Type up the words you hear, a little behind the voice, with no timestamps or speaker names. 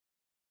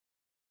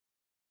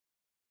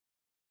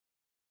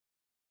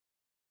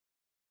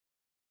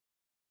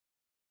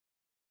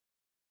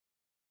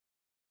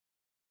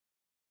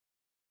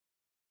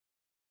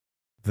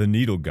The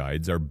needle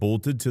guides are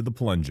bolted to the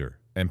plunger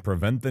and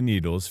prevent the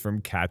needles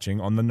from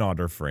catching on the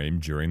knotter frame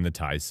during the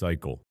tie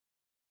cycle.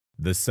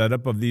 The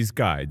setup of these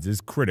guides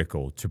is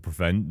critical to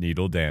prevent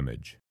needle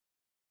damage.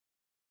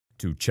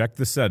 To check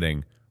the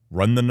setting,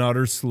 run the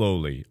knotter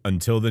slowly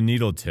until the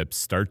needle tips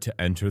start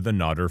to enter the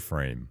knotter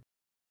frame.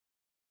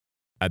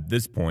 At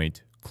this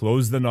point,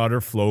 close the knotter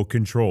flow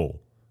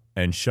control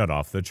and shut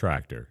off the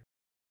tractor.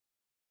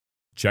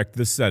 Check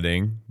the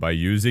setting by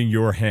using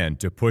your hand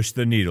to push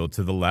the needle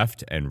to the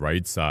left and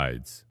right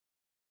sides.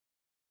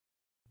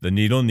 The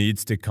needle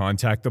needs to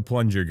contact the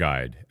plunger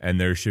guide, and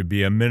there should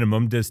be a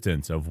minimum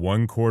distance of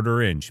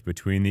 1/4 inch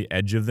between the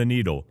edge of the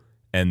needle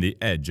and the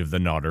edge of the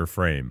knotter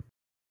frame.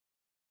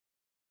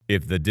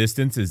 If the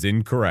distance is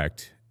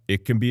incorrect,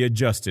 it can be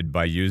adjusted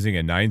by using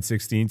a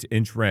 9/16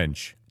 inch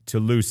wrench to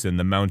loosen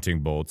the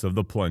mounting bolts of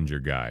the plunger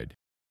guide.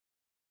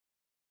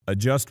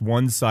 Adjust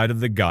one side of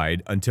the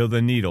guide until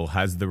the needle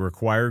has the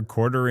required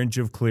 1/4 inch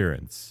of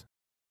clearance.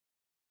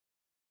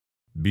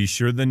 Be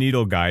sure the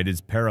needle guide is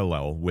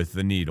parallel with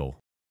the needle.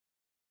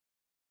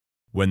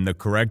 When the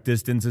correct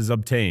distance is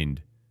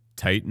obtained,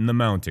 tighten the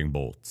mounting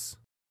bolts.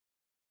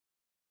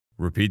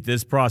 Repeat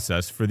this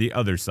process for the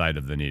other side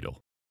of the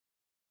needle.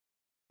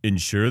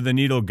 Ensure the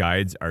needle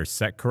guides are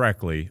set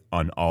correctly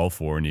on all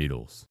 4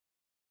 needles.